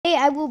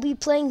will be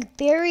playing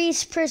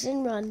Barry's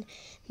Prison Run,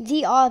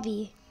 the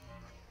obby.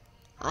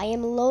 I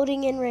am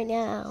loading in right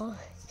now.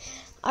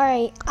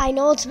 Alright, I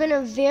know it's been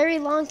a very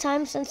long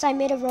time since I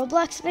made a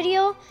Roblox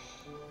video,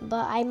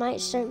 but I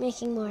might start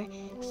making more.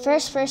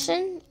 First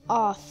person,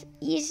 off.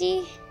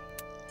 Easy.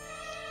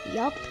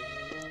 Yup.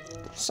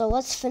 So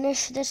let's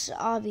finish this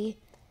obby.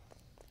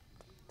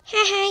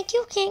 Haha,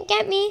 you can't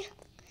get me.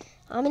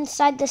 I'm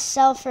inside the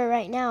cell for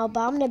right now,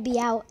 but I'm going to be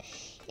out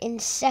in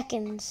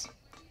seconds.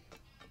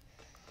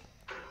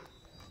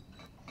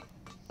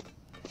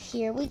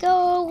 Here we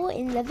go,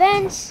 in the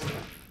vents.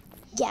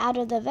 Get out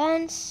of the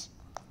vents.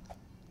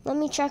 Let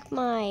me check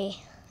my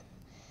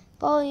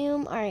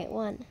volume. Alright,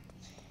 1.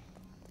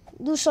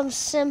 Do some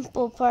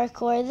simple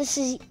parkour. This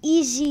is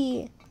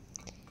easy.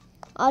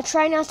 I'll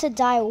try not to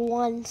die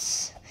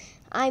once.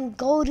 I'm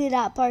goated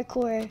at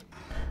parkour.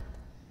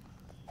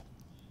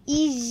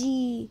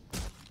 Easy.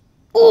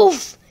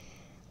 Oof!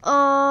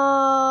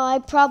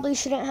 I probably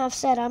shouldn't have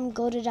said I'm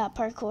goated at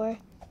parkour.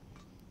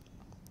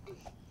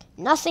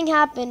 Nothing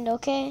happened,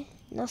 okay?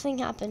 Nothing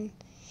happened.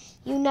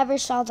 You never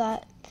saw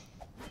that.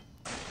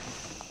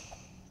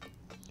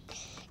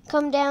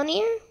 Come down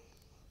here.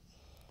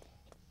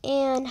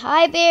 And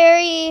hi,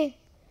 Barry.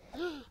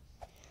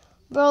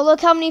 Bro,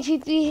 look how many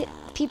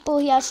people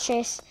he has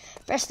chased.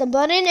 Press the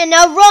button and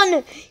now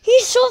run.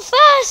 He's so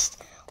fast.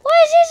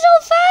 Why is he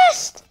so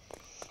fast?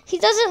 He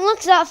doesn't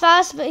look that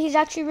fast, but he's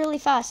actually really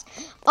fast.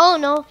 Oh,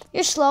 no,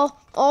 you're slow.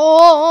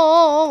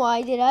 Oh,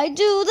 why did I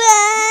do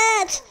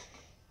that?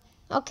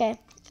 Okay,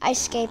 I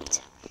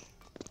escaped.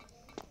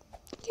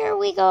 Here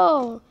we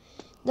go.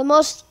 The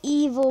most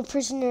evil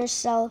prisoner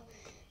cell.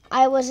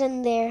 I was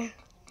in there.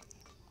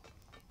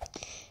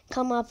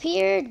 Come up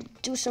here,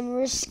 do some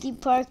risky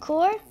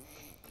parkour.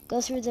 Go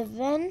through the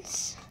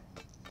vents.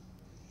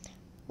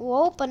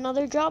 Whoop,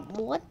 another drop.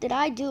 What did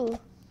I do?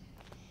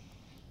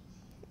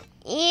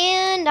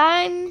 And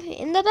I'm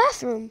in the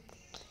bathroom.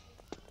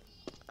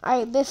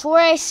 Alright, before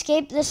I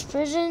escape this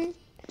prison,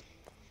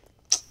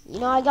 you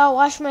know, I gotta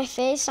wash my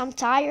face. I'm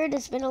tired.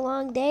 It's been a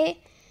long day.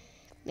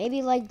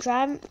 Maybe like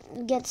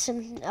get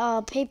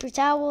some paper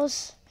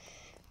towels.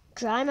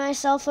 Dry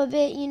myself a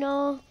bit, you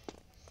know.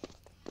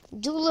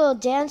 Do a little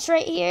dance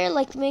right here.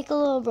 Like make a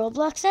little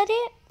Roblox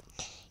edit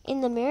in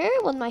the mirror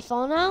with my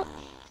phone out.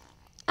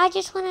 I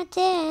just want to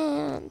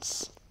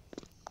dance.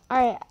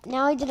 Alright,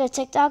 now I did a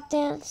TikTok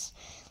dance.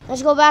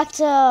 Let's go back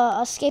to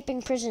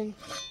escaping prison.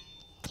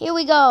 Here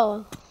we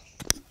go.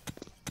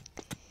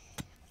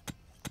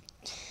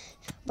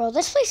 Bro,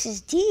 this place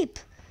is deep.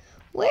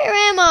 Where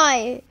am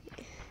I?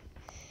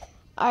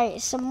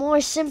 Alright, some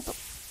more simple.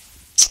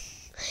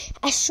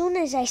 As soon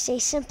as I say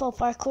simple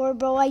parkour,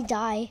 bro, I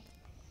die.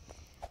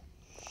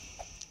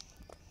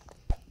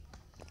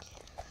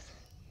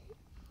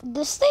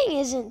 This thing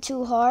isn't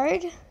too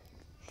hard.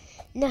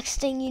 Next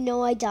thing you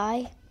know, I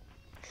die.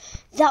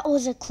 That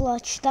was a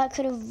clutch. That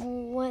could have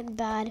went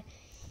bad.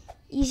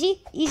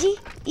 Easy, easy,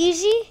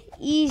 easy,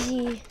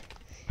 easy.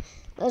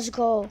 Let's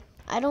go.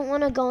 I don't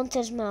want to go into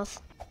his mouth.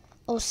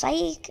 Oh,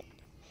 psych.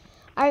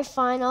 Alright,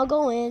 fine. I'll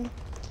go in.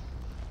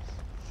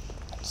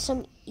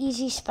 Some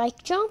easy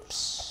spike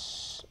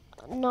jumps.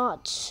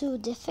 Not too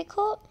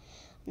difficult.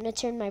 I'm going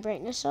to turn my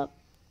brightness up.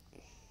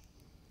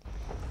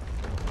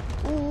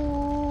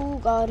 Ooh,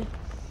 God.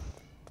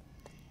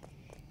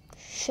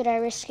 Should I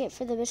risk it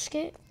for the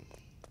biscuit?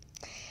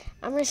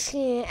 I'm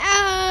risking it.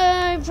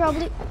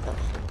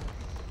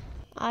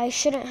 I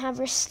shouldn't have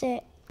risked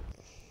it.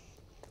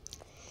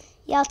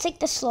 Yeah, I'll take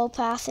the slow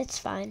path. It's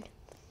fine.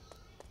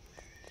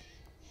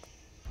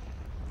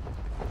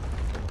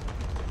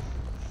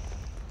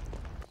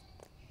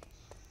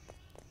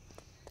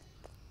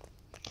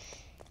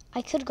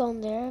 I could go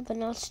in there, but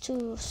now it's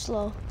too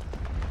slow.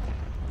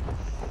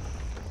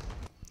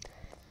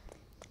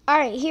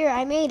 Alright, here,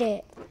 I made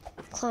it.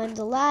 Climb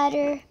the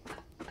ladder.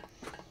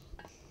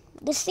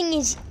 This thing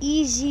is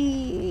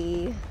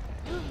easy.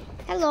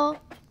 Hello.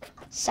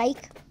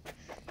 Psych.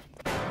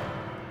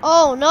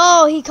 Oh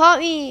no, he caught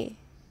me.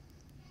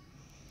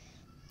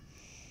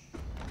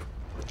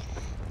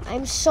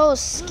 I'm so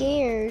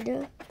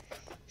scared.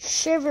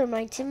 Shiver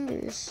my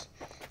timbers.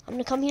 I'm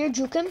gonna come here,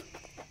 juke him.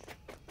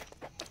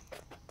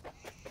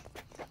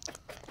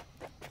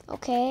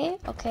 Okay,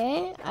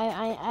 okay.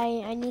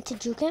 I need to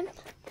juke him.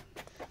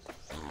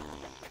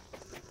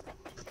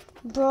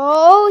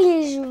 Bro,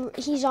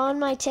 he's on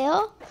my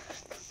tail.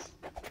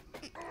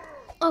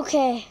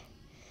 Okay.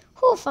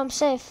 Oof, I'm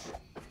safe.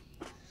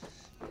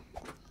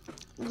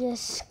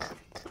 Just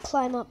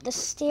climb up the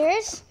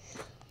stairs.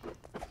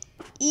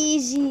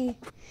 Easy.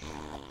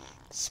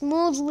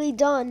 Smoothly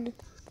done.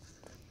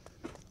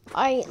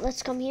 Alright,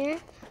 let's come here.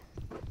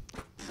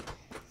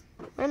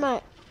 Where am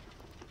I?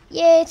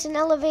 Yay, it's an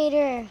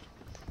elevator.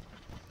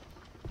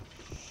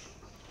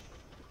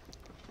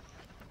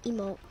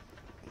 Emote.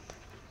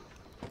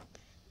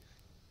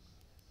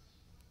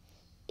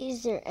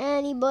 Is there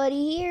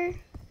anybody here?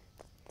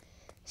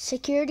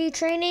 Security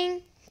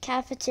training?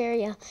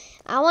 Cafeteria.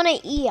 I want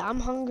to eat.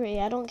 I'm hungry.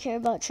 I don't care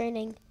about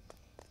training.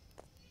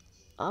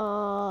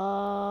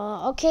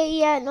 Okay,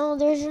 yeah, no,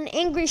 there's an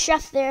angry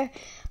chef there.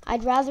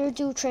 I'd rather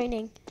do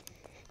training.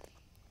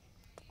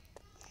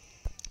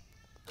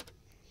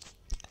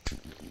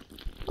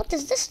 What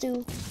does this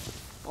do?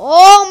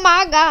 Oh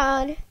my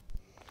god.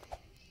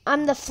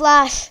 I'm the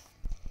Flash.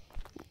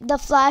 The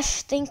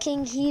Flash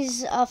thinking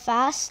he's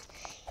fast.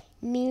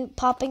 Me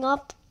popping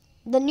up.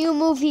 The new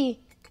movie.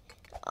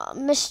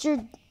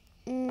 Mr.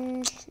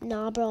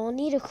 Nah, bro, I'll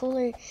need a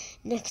cooler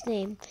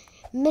nickname.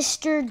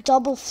 Mr.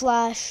 Double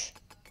Flash.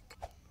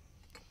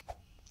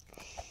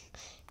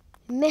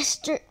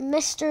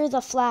 Mr.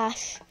 the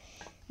Flash.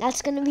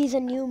 That's gonna be the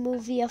new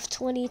movie of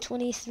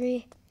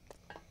 2023.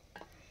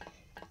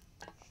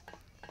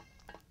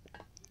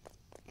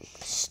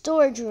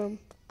 Storage room.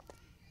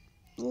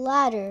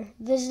 Ladder.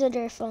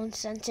 Visitor phone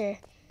center.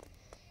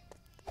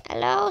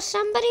 Hello,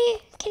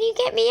 somebody? Can you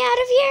get me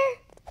out of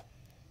here?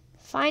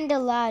 Find a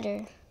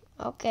ladder.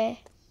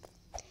 Okay.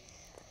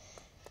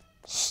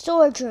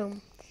 Storage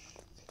room.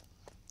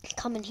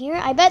 Come in here.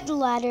 I bet the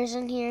ladder's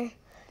in here.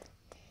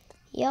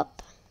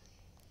 Yup.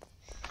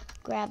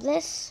 Grab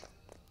this.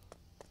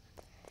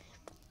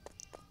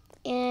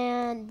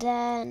 And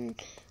then,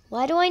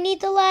 why do I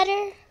need the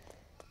ladder?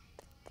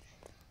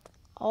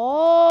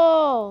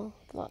 Oh.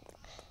 What?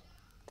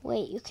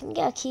 Wait, you can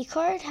get a key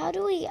card? How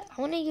do we? I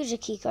want to use a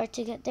key card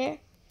to get there.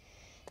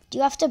 Do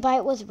you have to buy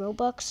it with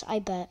Robux? I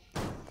bet.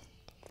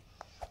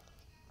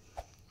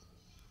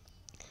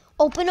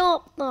 Open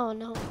up. Oh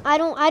no. I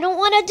don't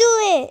want to do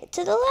it.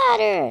 To the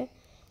ladder.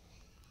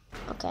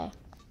 Okay.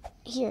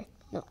 Here.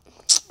 No.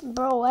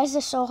 Bro, why is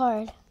this so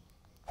hard?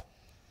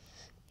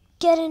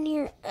 Get in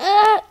here.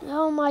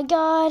 Oh my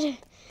god.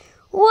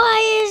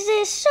 Why is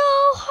this so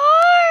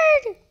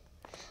hard?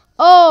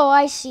 Oh,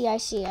 I see.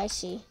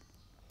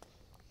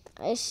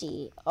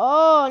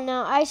 Oh,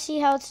 now I see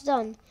how it's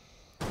done.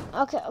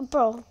 Okay,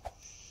 bro.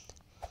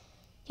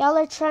 Y'all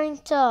are trying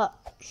to...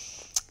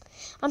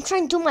 I'm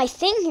trying to do my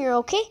thing here,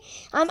 okay?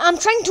 I'm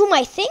trying to do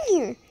my thing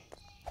here.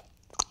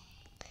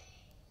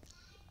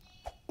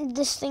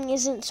 This thing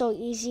isn't so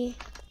easy.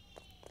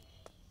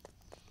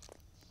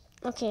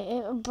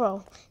 Okay,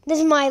 bro. This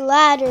is my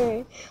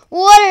ladder.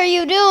 What are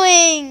you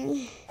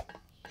doing?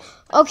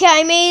 Okay,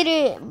 I made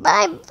it.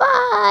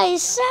 Bye-bye,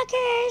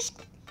 suckers.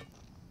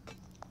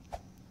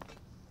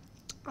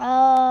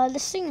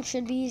 This thing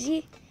should be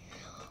easy.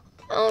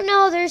 Oh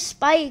no, there's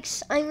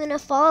spikes. I'm gonna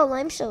fall.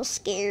 I'm so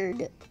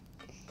scared.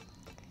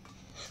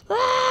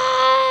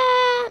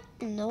 Ah!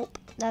 Nope,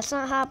 that's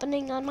not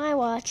happening on my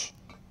watch.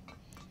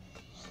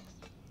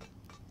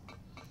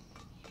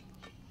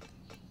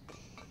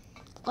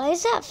 Why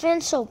is that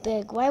fan so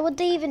big? Why would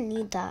they even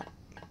need that?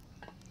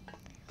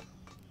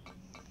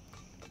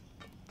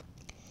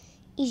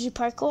 Easy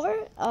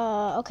parkour.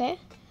 Okay.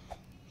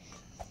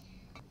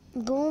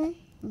 Boom,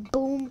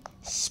 boom,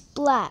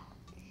 splat.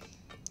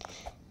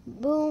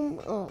 Boom.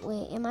 Oh,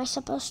 wait. Am I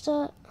supposed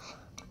to?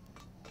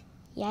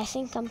 Yeah, I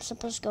think I'm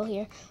supposed to go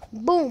here.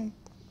 Boom.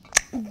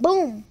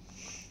 Boom.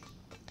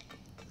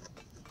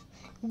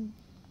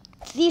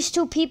 These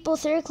two people,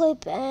 Third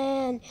Clip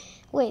and...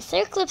 Wait,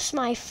 Third Clip's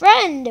my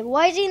friend.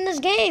 Why is he in this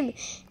game?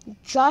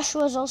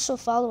 Joshua's also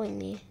following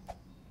me.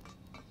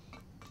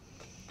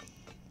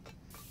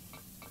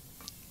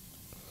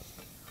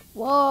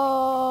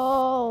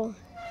 Whoa.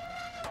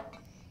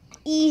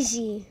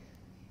 Easy.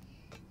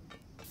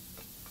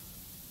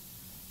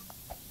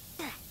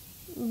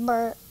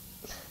 But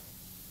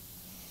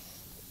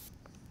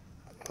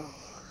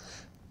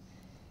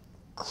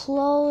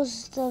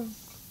close the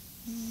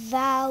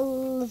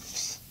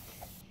valves.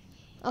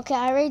 Okay,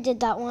 I already did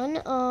that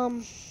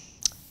one.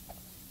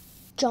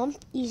 Jump,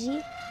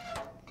 easy.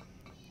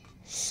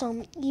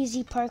 Some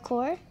easy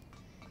parkour.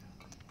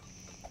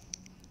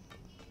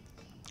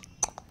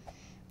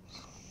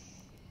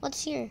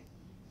 What's here?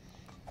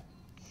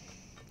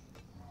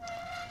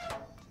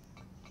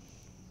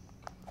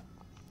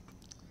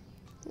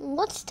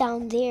 What's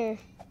down there?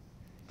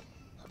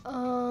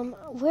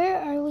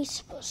 Where are we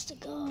supposed to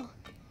go?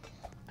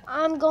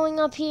 I'm going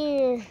up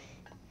here.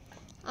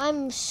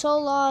 I'm so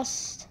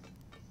lost.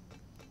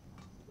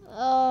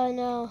 Oh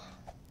no.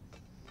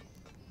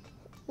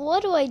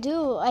 What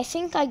do? I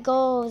think I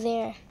go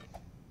there.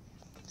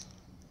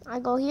 I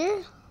go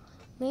here?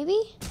 Maybe?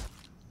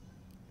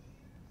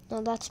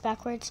 No, that's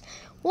backwards.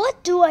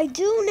 What do I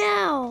do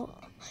now?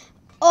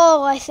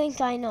 Oh, I think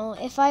I know.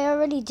 If I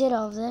already did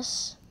all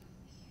this,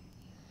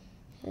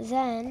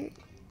 then,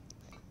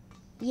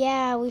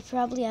 yeah, we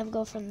probably have to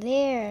go from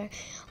there.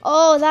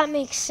 Oh, that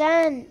makes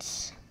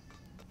sense.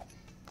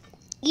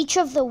 Each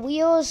of the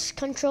wheels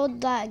controlled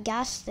that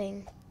gas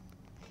thing.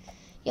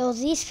 Yo,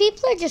 these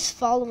people are just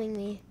following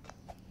me.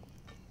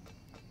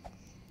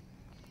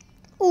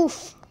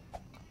 Oof.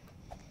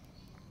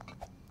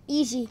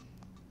 Easy.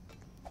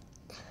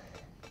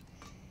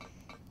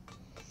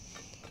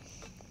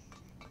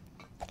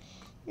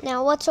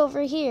 Now what's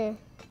over here?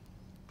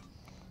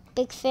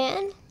 Big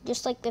fan,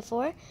 just like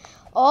before.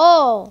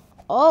 Oh,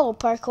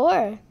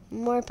 parkour.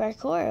 More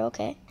parkour,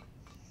 okay.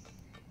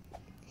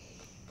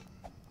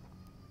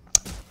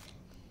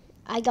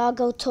 I gotta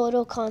go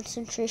total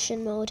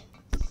concentration mode.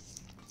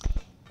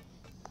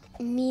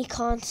 Me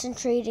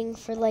concentrating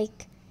for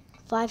like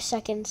 5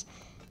 seconds.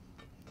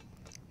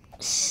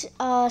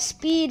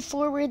 Speed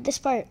forward this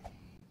part.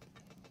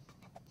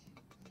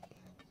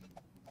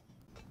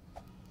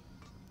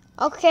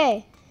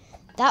 Okay,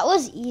 that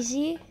was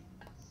easy.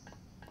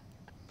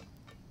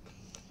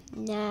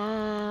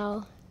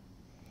 Now,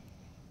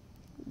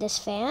 this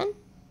fan,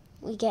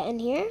 we get in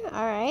here,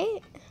 all right.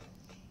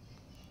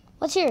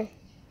 What's here?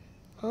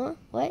 Huh,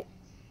 what?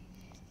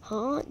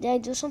 Huh, did I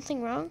do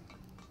something wrong?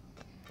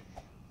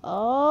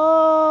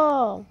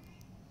 Oh,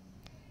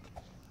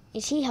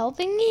 is he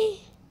helping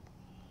me?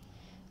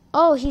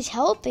 Oh, he's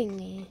helping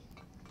me.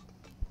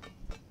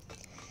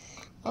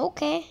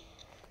 Okay.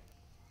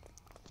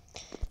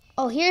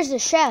 Oh, here's the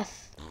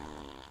chef.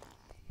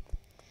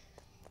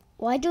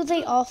 Why do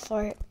they all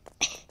fart?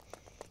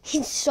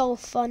 He's so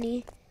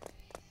funny.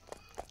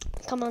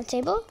 Come on,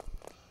 table.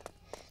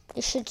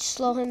 This should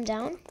slow him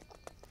down.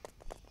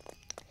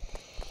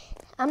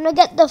 I'm gonna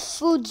get the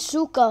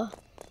Fudzuka.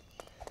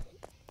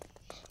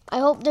 I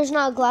hope there's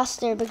not a glass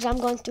there because I'm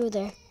going through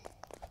there.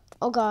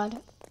 Oh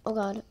God, oh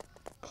God.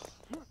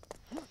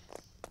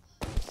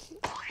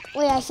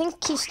 Wait, I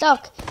think he's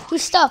stuck.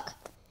 He's stuck.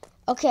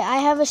 Okay, I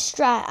have a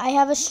strat. I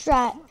have a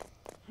strat.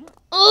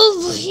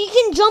 Oh, he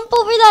can jump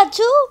over that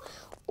too?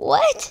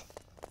 What?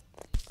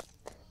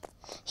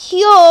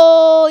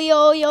 Yo,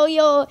 yo, yo,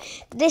 yo.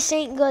 This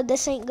ain't good.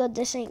 This ain't good.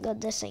 This ain't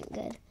good. This ain't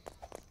good.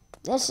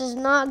 This is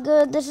not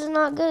good. This is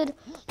not good.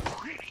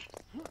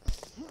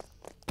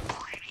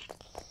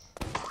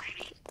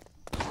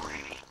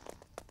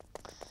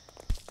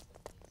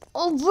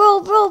 Oh,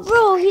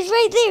 bro. He's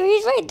right there.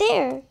 He's right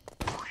there.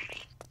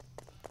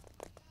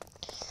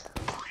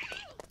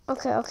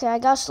 Okay. I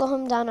gotta slow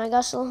him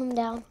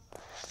down.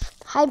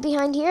 Hide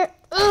behind here.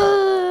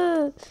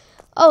 Ugh.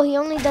 Oh, he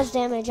only does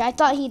damage. I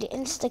thought he'd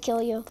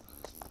insta-kill you.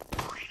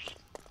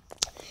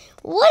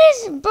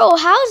 Bro,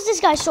 how is this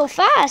guy so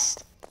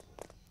fast?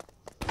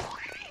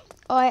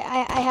 Oh,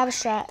 I have a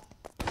strat.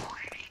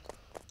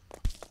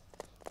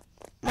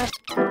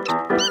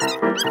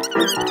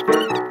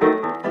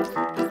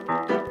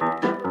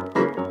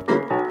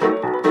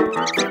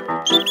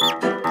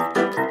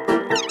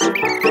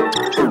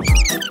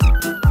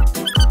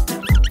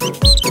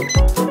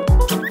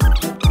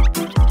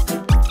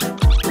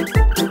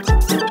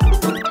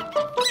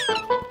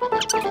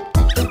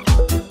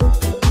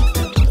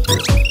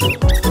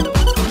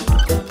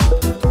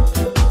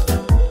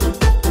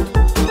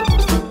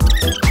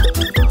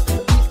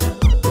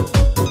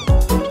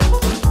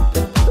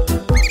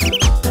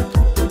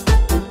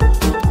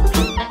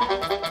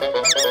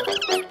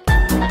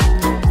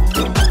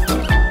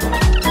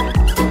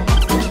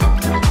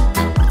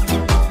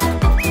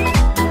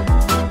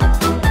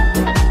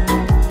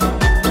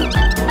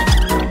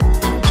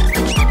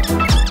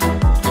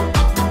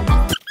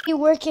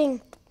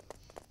 Working.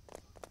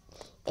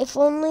 If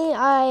only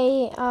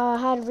I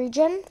had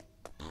regen.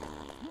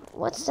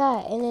 What's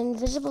that? An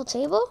invisible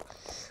table?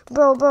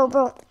 Bro.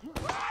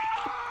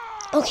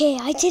 Okay,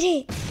 I did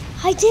it.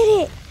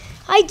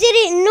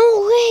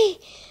 No way.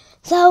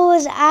 That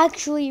was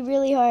actually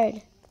really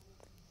hard.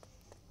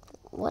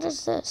 What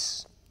is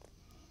this?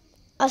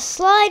 A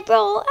slide,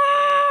 bro.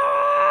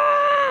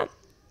 Ah!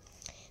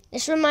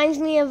 This reminds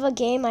me of a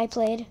game I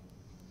played.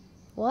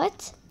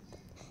 What?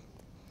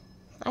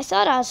 I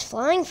thought I was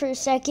flying for a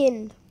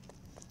second.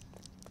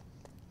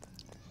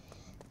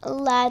 A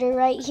ladder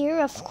right here,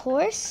 of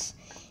course.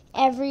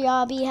 Every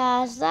obby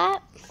has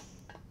that.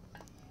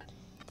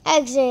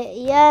 Exit.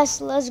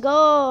 Yes, let's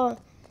go.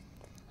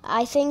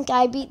 I think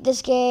I beat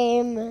this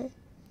game.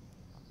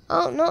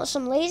 Oh, no,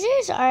 some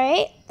lasers? All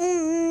right.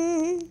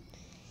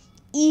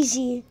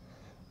 Easy.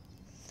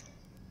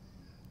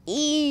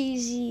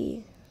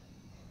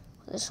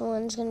 This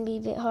one's going to be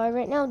a bit hard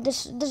right now.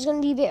 This is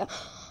going to be a bit...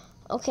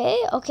 Okay,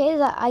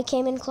 that I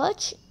came in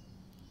clutch.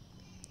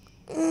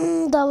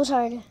 That was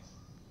hard.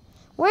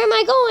 Where am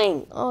I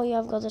going? Oh, you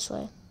have to go this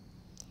way.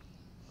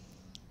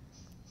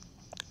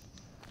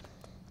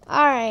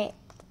 Alright.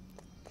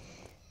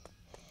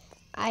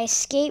 I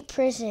escaped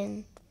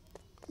prison.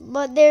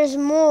 But there's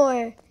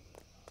more.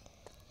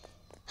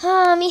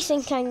 Me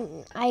think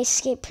I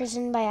escaped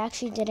prison, but I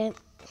actually didn't.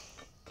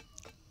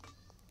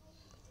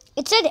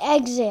 It said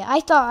exit.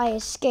 I thought I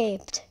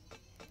escaped.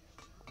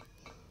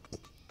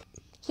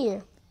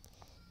 Here,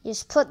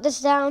 just put this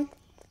down.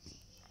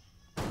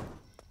 How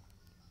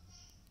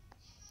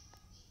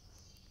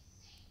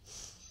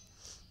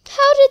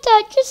did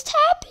that just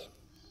happen?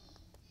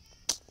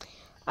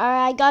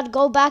 Alright, I gotta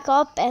go back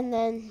up and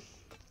then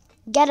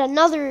get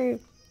another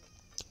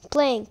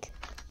plank.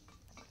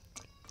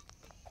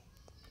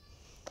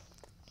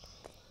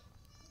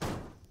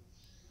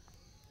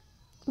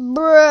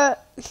 Bruh.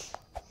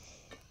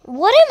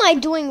 What am I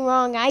doing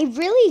wrong? I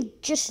really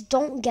just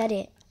don't get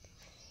it.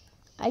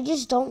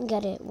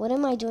 What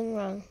am I doing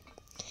wrong?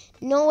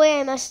 No way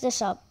I messed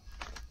this up.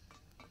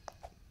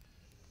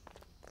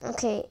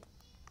 Okay.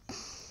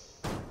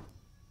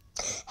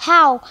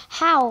 How?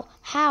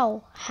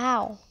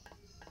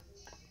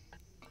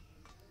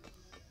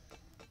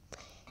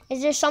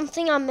 Is there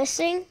something I'm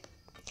missing?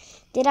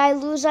 Did I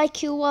lose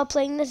IQ while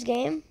playing this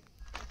game?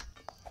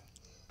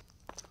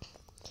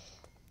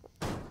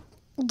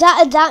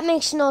 That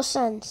makes no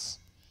sense.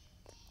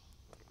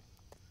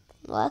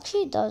 Well,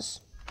 actually it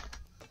does.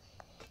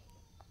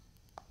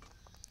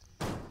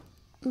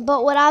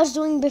 But what I was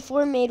doing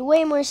before made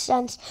way more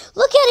sense.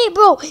 Look at it,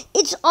 bro.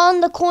 It's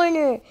on the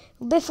corner.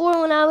 Before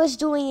when I was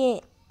doing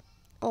it.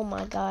 Oh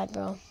my god,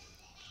 bro.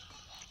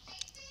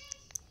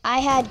 I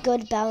had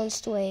good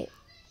balanced weight.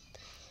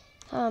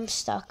 I'm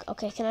stuck.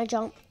 Okay, can I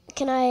jump?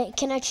 Can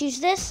I choose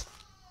this?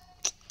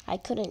 I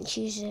couldn't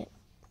choose it.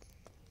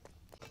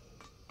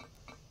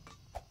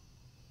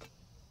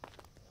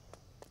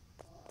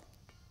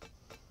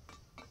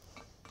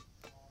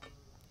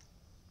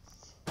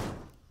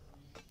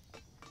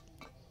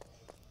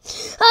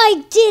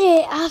 I did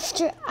it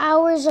after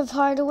hours of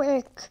hard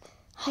work.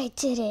 I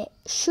did it.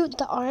 Shoot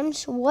the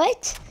arms.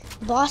 What?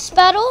 Boss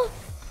battle?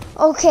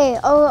 Okay.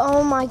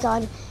 Oh my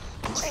god.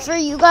 For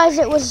you guys,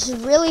 it was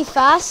really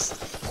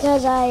fast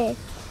because I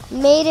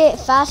made it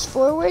fast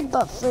forward.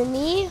 But for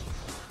me,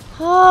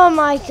 oh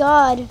my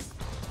god,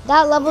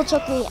 that level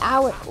took me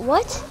hours.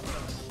 What?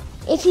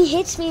 If he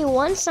hits me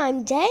once,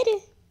 I'm dead.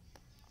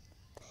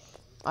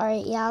 All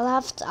right. Yeah,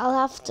 I'll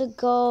have to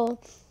go.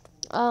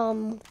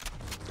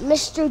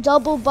 Mr.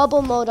 Double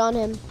Bubble mode on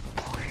him.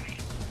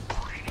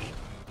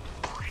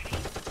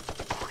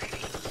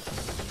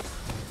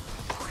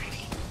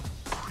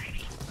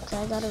 Okay,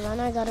 I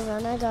gotta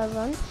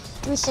run.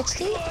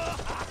 360. It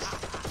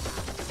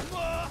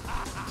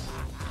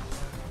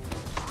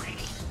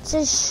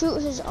says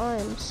shoot his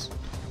arms.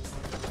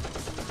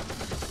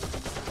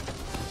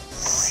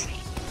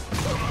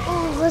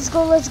 Oh, let's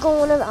go.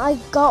 I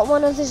got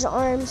one of his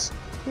arms.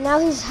 Now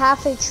he's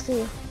half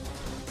HP.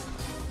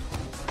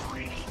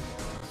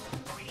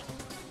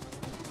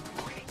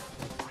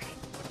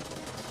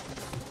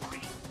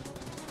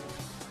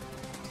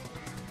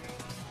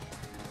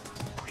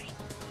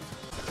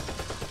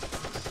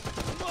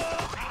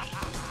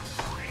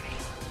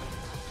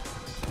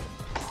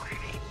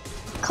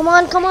 Come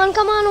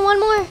on, one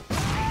more.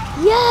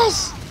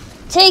 Yes!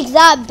 Take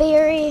that,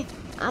 Barry.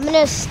 I'm gonna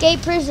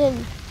escape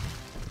prison.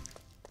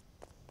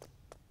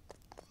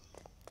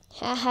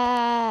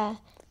 Haha.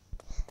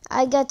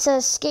 I got to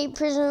escape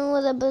prison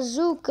with a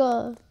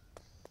bazooka.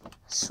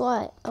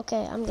 SWAT.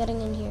 Okay, I'm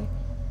getting in here.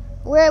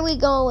 Where are we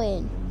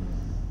going?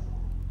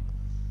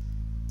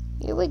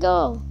 Here we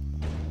go.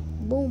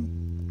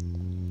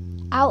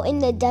 Boom. Out in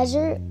the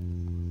desert.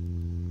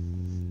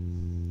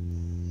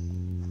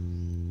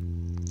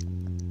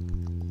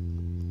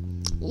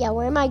 Yeah,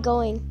 where am I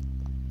going?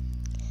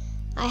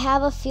 I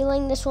have a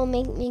feeling this will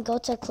make me go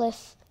to a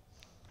cliff.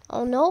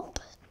 Oh, nope.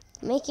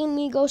 Making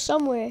me go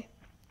somewhere.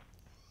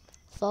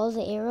 Follow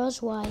the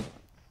arrows. Why?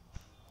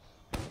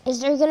 Is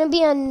there going to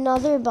be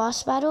another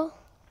boss battle?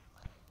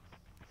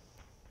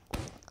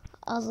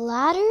 A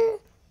ladder?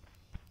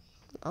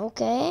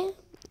 Okay.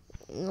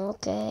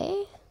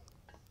 Okay.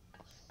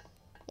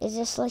 Is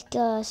this like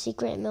a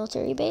secret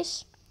military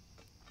base?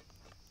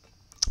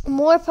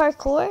 More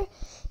parkour?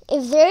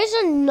 If there's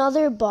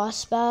another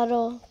boss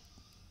battle,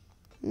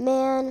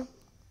 man.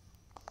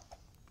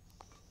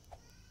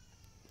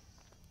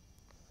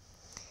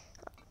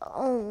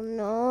 Oh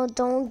no,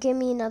 don't give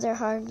me another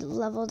hard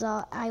level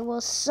that I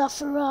will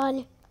suffer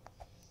on.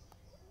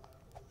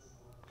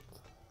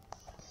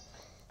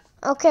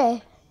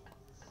 Okay,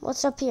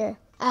 what's up here?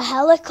 A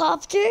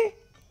helicopter?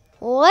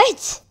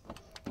 What?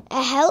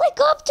 A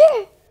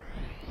helicopter?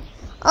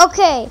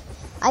 Okay,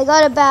 I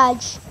got a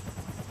badge.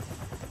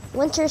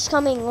 Winter's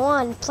coming.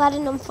 1.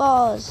 Platinum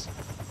Falls.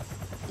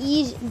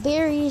 Easy.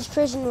 Barry's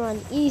prison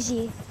run.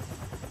 Easy.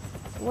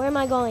 Where am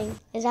I going?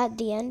 Is that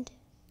the end?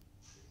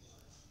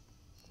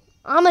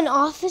 I'm an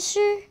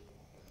officer?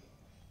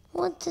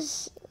 What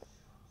does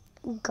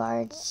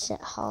guard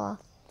set hall?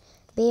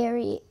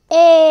 Barry.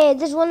 Hey,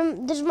 this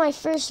is my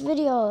first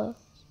video.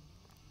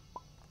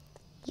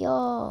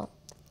 Yo.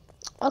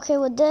 Okay,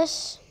 with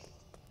this.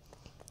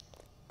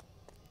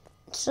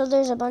 So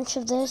there's a bunch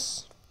of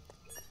this.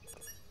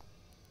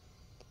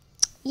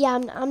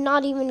 Yeah, I'm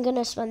not even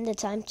gonna spend the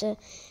time to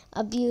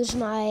abuse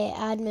my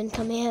admin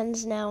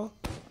commands now.